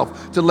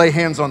yourself to lay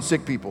hands on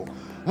sick people.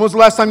 When was the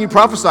last time you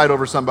prophesied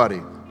over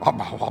somebody? I'm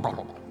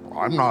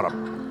not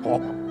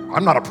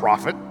a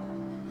prophet.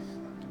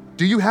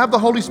 Do you have the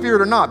Holy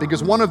Spirit or not?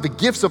 Because one of the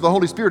gifts of the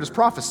Holy Spirit is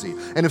prophecy.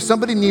 And if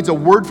somebody needs a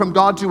word from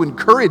God to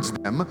encourage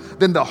them,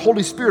 then the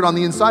Holy Spirit on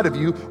the inside of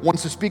you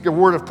wants to speak a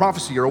word of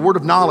prophecy or a word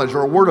of knowledge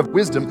or a word of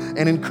wisdom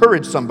and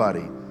encourage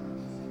somebody.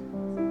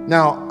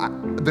 Now,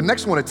 the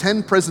next one,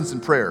 attend presence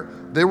and prayer.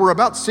 There were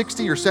about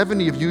 60 or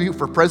 70 of you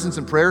for presence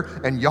and prayer,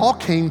 and y'all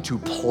came to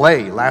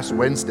play last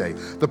Wednesday.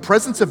 The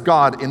presence of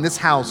God in this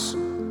house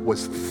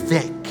was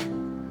thick.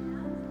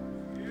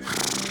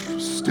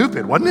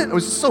 Stupid, wasn't it? It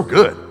was so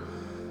good.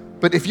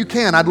 But if you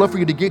can, I'd love for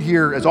you to get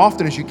here as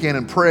often as you can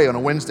and pray on a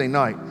Wednesday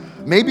night.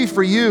 Maybe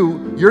for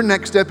you, your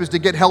next step is to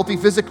get healthy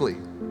physically.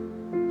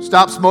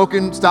 Stop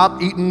smoking,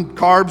 stop eating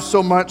carbs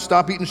so much,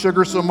 stop eating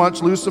sugar so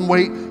much, lose some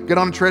weight, get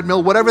on a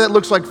treadmill, whatever that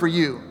looks like for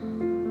you.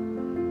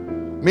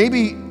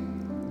 Maybe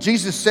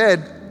Jesus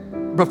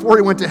said before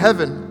he went to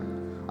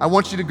heaven, I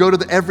want you to go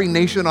to every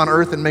nation on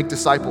earth and make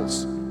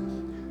disciples.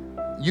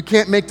 You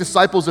can't make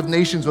disciples of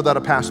nations without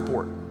a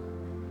passport.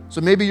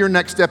 So maybe your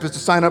next step is to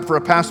sign up for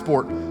a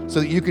passport so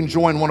that you can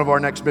join one of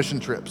our next mission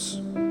trips.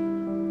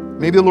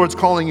 Maybe the Lord's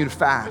calling you to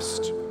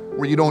fast,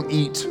 where you don't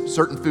eat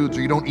certain foods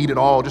or you don't eat at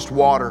all, just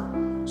water,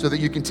 so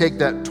that you can take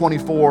that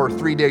 24,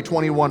 3-day,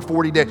 21,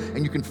 40-day,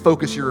 and you can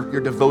focus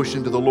your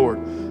devotion to the Lord.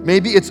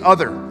 Maybe it's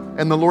other,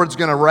 and the Lord's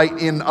gonna write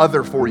in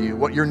other for you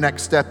what your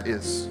next step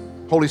is.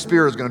 Holy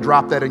Spirit is going to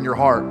drop that in your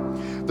heart.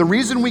 The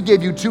reason we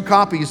gave you 2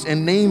 copies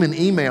and name and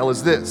email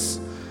is this.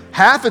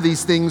 Half of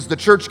these things the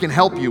church can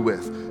help you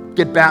with.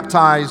 Get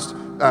baptized,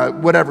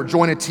 whatever,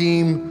 join a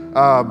team,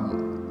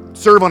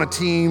 serve on a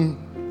team.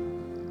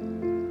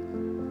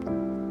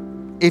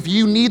 If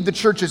you need the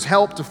church's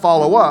help to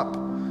follow up,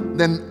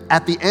 then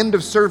at the end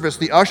of service,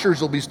 the ushers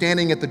will be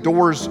standing at the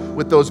doors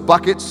with those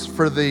buckets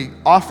for the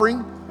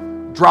offering.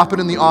 Drop it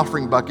in the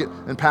offering bucket,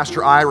 and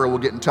Pastor Ira will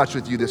get in touch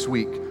with you this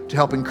week to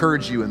help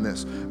encourage you in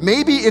this.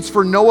 Maybe it's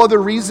for no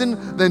other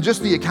reason than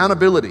just the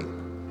accountability.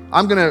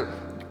 I'm going to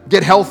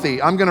get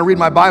healthy. I'm going to read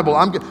my Bible.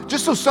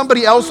 Just so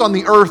somebody else on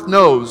the earth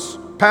knows,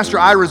 Pastor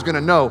Ira is going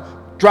to know.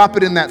 Drop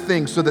it in that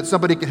thing so that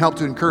somebody can help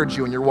to encourage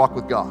you in your walk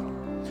with God.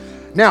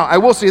 Now, I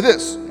will say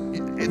this.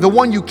 The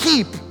one you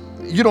keep,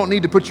 you don't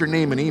need to put your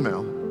name and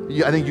email.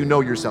 I think you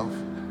know yourself.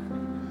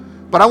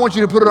 But I want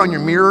you to put it on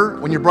your mirror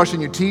when you're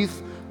brushing your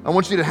teeth. I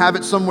want you to have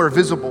it somewhere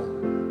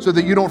visible so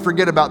that you don't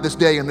forget about this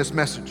day and this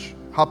message.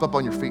 Hop up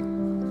on your feet.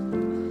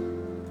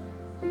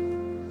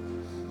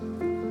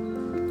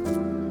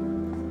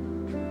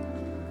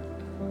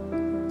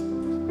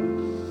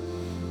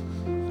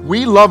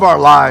 We love our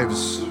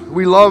lives.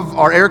 We love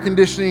our air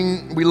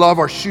conditioning. We love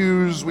our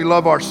shoes. We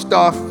love our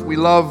stuff. We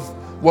love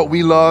what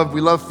we love.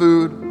 We love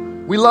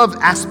food. We love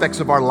aspects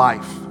of our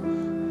life.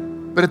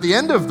 But at the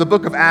end of the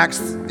book of Acts,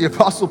 the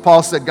Apostle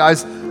Paul said,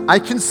 guys, I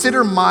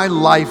consider my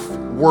life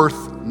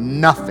worth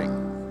nothing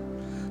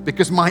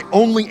because my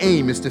only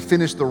aim is to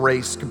finish the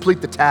race,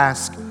 complete the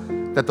task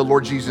that the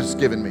Lord Jesus has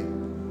given me,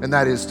 and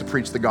that is to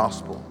preach the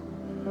gospel.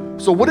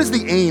 So what is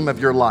the aim of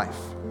your life?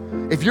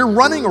 If you're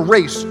running a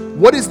race,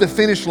 what is the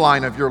finish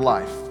line of your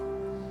life?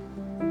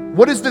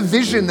 What is the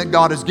vision that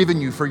God has given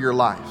you for your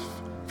life,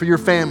 for your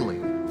family,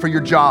 for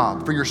your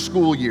job, for your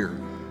school year?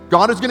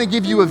 God is going to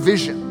give you a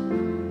vision.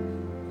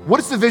 What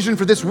is the vision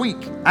for this week?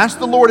 Ask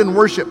the Lord in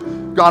worship.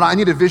 God, I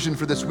need a vision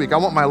for this week. I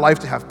want my life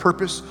to have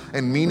purpose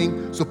and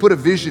meaning, so put a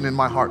vision in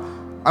my heart.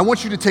 I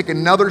want you to take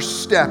another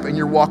step in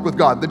your walk with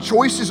God. The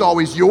choice is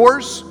always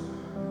yours,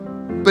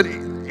 but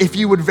if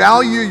you would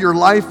value your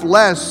life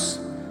less,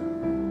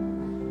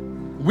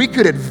 we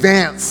could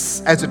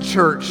advance as a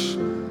church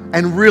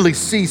and really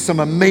see some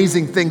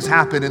amazing things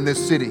happen in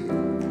this city.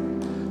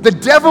 The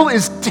devil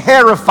is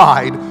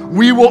terrified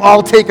we will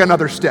all take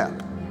another step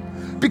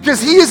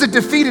because he is a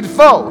defeated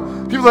foe.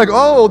 People are like,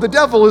 oh, the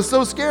devil is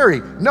so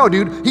scary. No,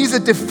 dude, he's a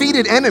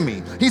defeated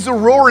enemy. He's a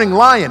roaring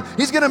lion.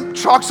 He's going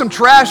to talk some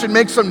trash and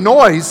make some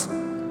noise,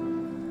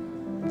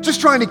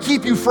 just trying to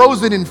keep you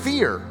frozen in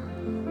fear.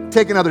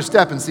 Take another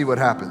step and see what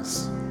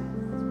happens.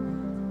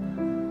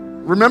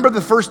 Remember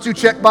the first 2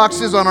 check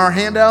boxes on our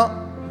handout?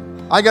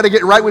 I got to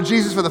get right with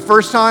Jesus for the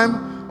first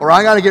time, or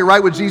I got to get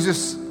right with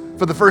Jesus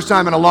for the first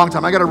time in a long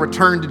time. I got to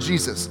return to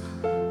Jesus.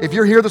 If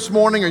you're here this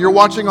morning or you're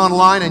watching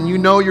online and you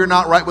know you're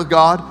not right with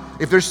God,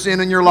 if there's sin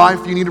in your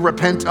life you need to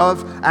repent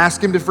of,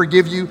 ask Him to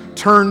forgive you,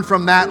 turn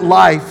from that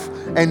life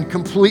and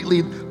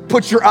completely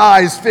put your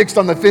eyes fixed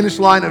on the finish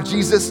line of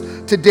Jesus.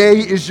 Today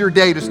is your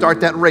day to start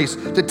that race,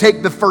 to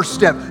take the first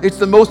step. It's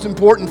the most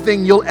important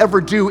thing you'll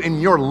ever do in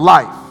your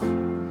life.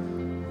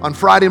 On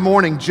Friday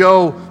morning,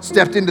 Joe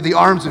stepped into the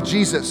arms of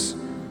Jesus,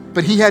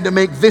 but he had to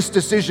make this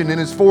decision in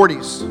his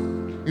 40s.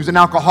 He was an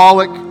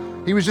alcoholic.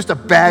 He was just a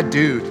bad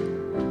dude.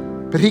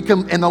 But he,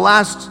 in the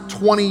last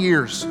 20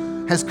 years,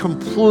 has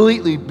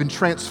completely been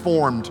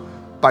transformed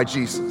by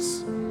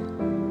Jesus.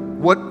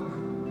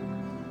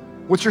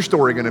 What's your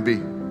story going to be?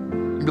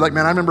 You'd be like,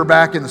 man, I remember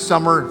back in the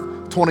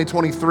summer of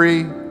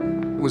 2023, it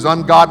was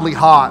ungodly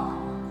hot.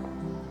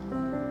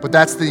 But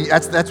that's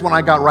when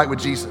I got right with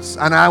Jesus.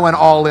 And I went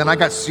all in. I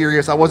got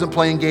serious. I wasn't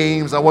playing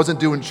games. I wasn't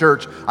doing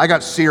church. I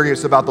got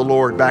serious about the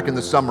Lord back in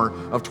the summer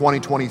of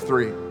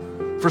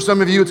 2023. For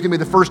some of you, it's going to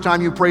be the first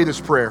time you pray this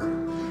prayer.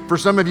 For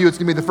some of you, it's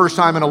going to be the first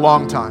time in a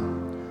long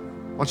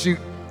time. Why don't you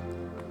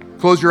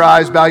close your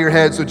eyes, bow your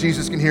head so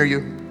Jesus can hear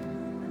you.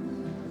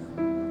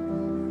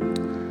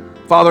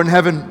 Father in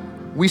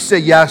heaven, we say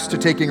yes to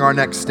taking our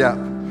next step.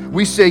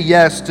 We say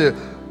yes to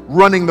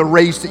running the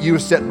race that you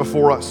have set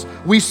before us.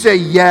 We say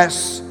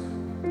yes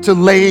to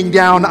laying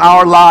down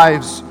our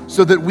lives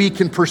so that we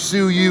can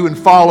pursue you and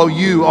follow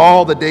you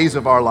all the days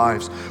of our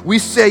lives. We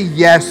say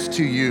yes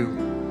to you.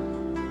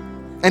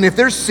 And if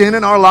there's sin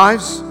in our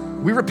lives,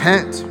 we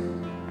repent.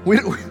 We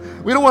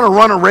don't want to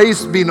run a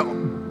race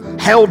being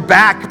held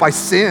back by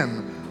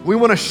sin. We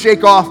want to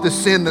shake off the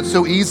sin that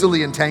so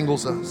easily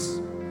entangles us.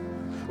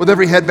 With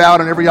every head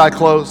bowed and every eye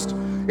closed,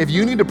 if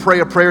you need to pray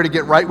a prayer to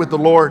get right with the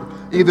Lord,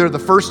 either the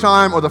first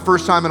time or the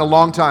first time in a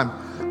long time,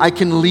 I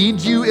can lead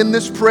you in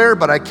this prayer,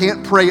 but I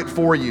can't pray it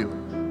for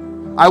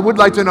you. I would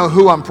like to know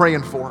who I'm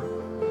praying for.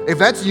 If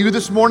that's you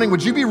this morning,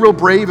 would you be real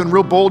brave and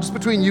real bold just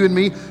between you and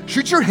me?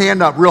 Shoot your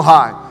hand up real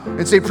high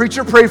and say,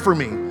 preacher, pray for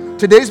me.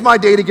 Today's my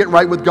day to get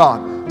right with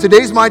God.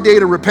 Today's my day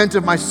to repent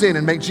of my sin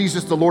and make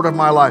Jesus the Lord of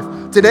my life.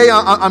 Today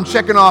I'm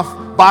checking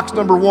off box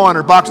number 1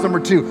 or box number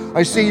 2.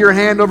 I see your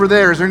hand over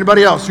there. Is there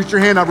anybody else? Shoot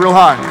your hand up real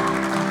high.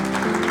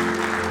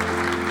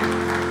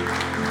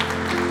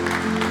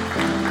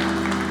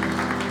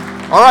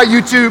 All right,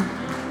 YouTube.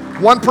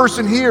 One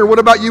person here. What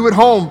about you at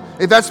home?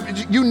 If that's,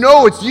 you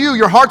know it's you.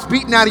 Your heart's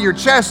beating out of your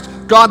chest.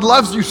 God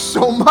loves you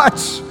so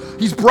much.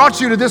 He's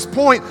brought you to this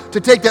point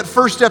to take that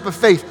first step of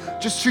faith.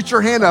 Just shoot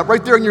your hand up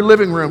right there in your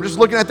living room, just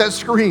looking at that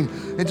screen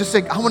and just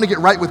say, I want to get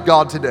right with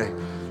God today.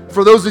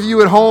 For those of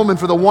you at home and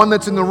for the one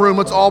that's in the room,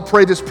 let's all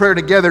pray this prayer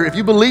together. If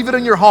you believe it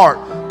in your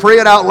heart, pray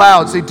it out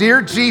loud. Say,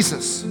 Dear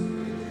Jesus,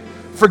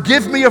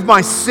 forgive me of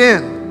my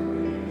sin.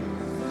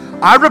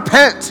 I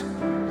repent.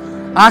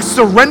 I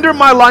surrender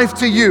my life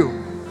to you.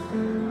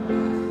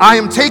 I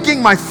am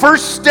taking my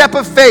first step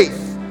of faith.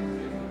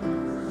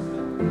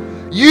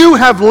 You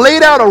have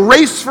laid out a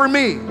race for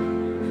me,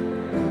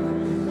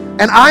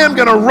 and I am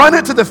going to run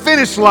it to the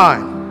finish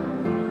line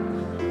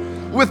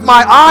with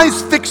my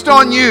eyes fixed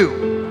on you.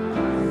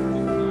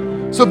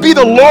 So be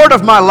the Lord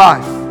of my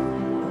life,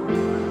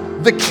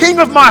 the King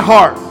of my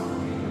heart,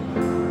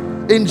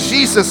 in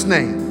Jesus'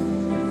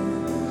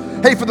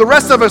 name. Hey, for the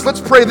rest of us, let's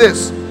pray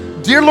this.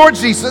 Dear Lord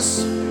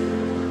Jesus,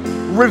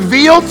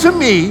 reveal to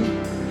me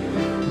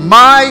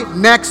my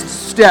next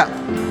step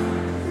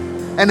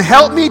and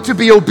help me to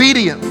be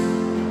obedient,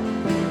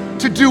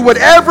 to do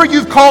whatever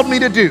you've called me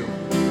to do.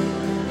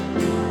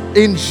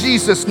 In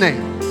Jesus'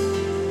 name.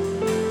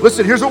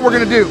 Listen, here's what we're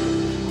going to do.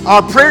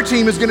 Our prayer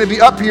team is going to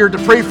be up here to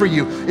pray for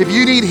you. If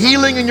you need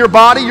healing in your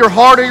body, your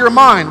heart, or your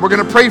mind, we're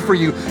going to pray for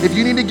you. If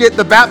you need to get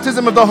the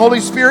baptism of the Holy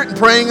Spirit and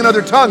praying in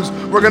other tongues,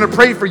 we're going to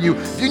pray for you.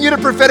 If you need a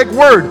prophetic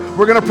word,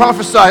 we're going to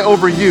prophesy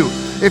over you.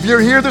 If you're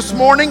here this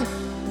morning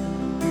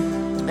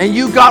and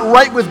you got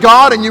right with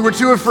God and you were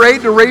too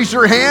afraid to raise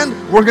your hand,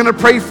 we're going to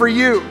pray for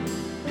you.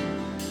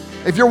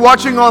 If you're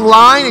watching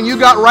online and you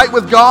got right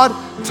with God,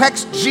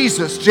 text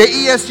Jesus,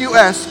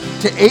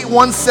 J-E-S-U-S, to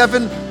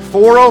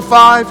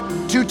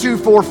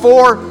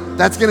 817-405-2244.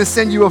 That's going to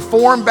send you a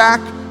form back.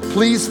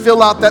 Please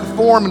fill out that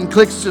form and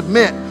click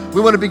submit.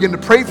 We want to begin to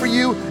pray for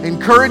you,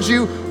 encourage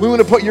you. We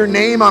want to put your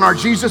name on our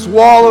Jesus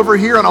wall over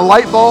here on a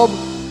light bulb.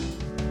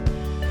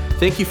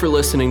 Thank you for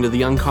listening to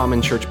the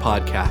Uncommon Church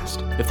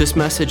podcast. If this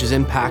message has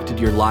impacted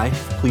your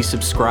life, please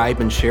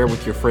subscribe and share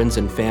with your friends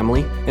and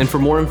family. And for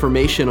more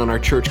information on our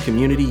church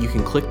community, you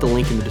can click the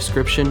link in the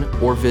description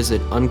or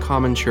visit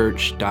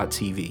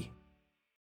uncommonchurch.tv.